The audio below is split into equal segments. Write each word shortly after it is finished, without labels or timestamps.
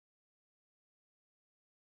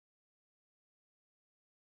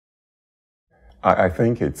I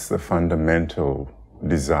think it's the fundamental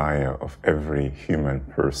desire of every human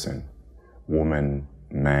person, woman,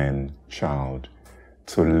 man, child,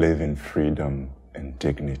 to live in freedom and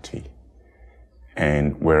dignity.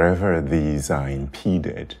 And wherever these are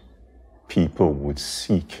impeded, people would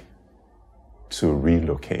seek to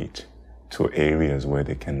relocate to areas where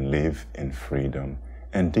they can live in freedom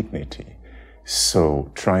and dignity.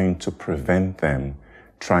 So trying to prevent them,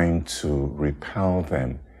 trying to repel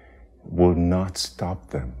them, will not stop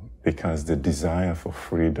them, because the desire for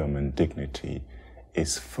freedom and dignity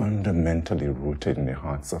is fundamentally rooted in the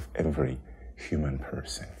hearts of every human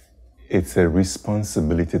person. It's a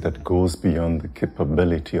responsibility that goes beyond the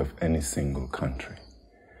capability of any single country.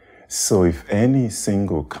 So if any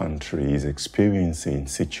single country is experiencing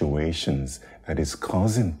situations that is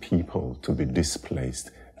causing people to be displaced,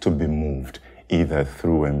 to be moved, either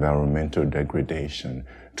through environmental degradation,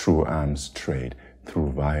 through arms trade,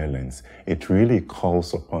 through violence, it really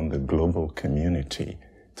calls upon the global community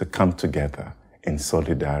to come together in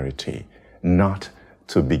solidarity, not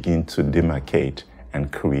to begin to demarcate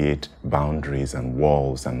and create boundaries and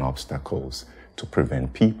walls and obstacles to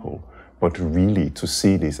prevent people, but really to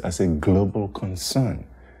see this as a global concern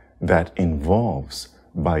that involves,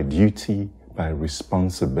 by duty, by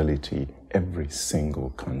responsibility, every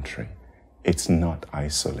single country. It's not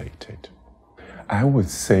isolated. I would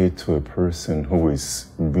say to a person who is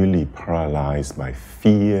really paralyzed by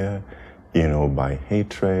fear, by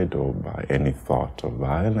hatred or by any thought of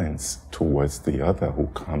violence towards the other who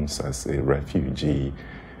comes as a refugee,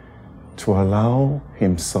 to allow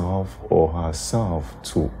himself or herself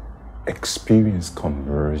to experience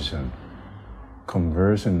conversion.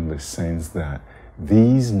 Conversion in the sense that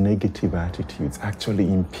these negative attitudes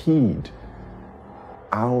actually impede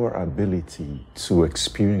our ability to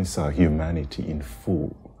experience our humanity in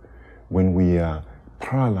full. When we are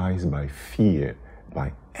paralyzed by fear,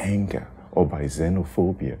 by anger, or by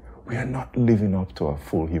xenophobia, we are not living up to our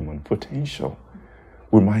full human potential.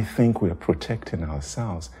 We might think we are protecting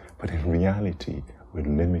ourselves, but in reality, we're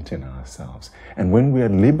limiting ourselves. And when we are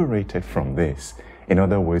liberated from this, in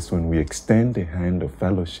other words, when we extend the hand of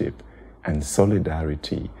fellowship and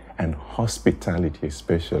solidarity and hospitality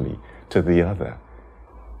especially to the other,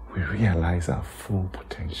 we realize our full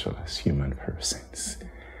potential as human persons.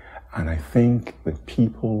 And I think the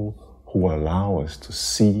people who allow us to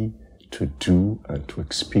see, to do, and to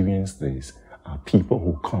experience this are people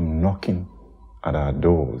who come knocking at our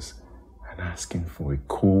doors and asking for a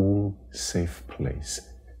cool, safe place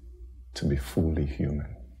to be fully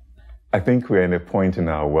human. I think we're in a point in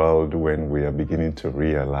our world when we are beginning to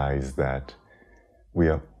realize that we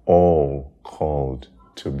are all called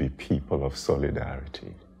to be people of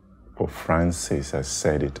solidarity. Pope Francis has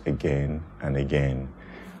said it again and again.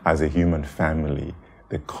 As a human family,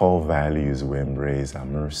 the core values we embrace are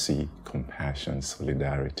mercy, compassion,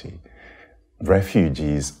 solidarity.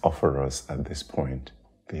 Refugees offer us at this point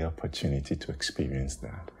the opportunity to experience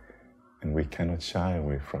that, and we cannot shy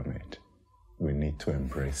away from it. We need to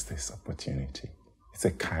embrace this opportunity. It's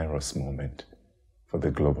a Kairos moment for the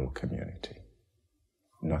global community,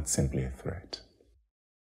 not simply a threat.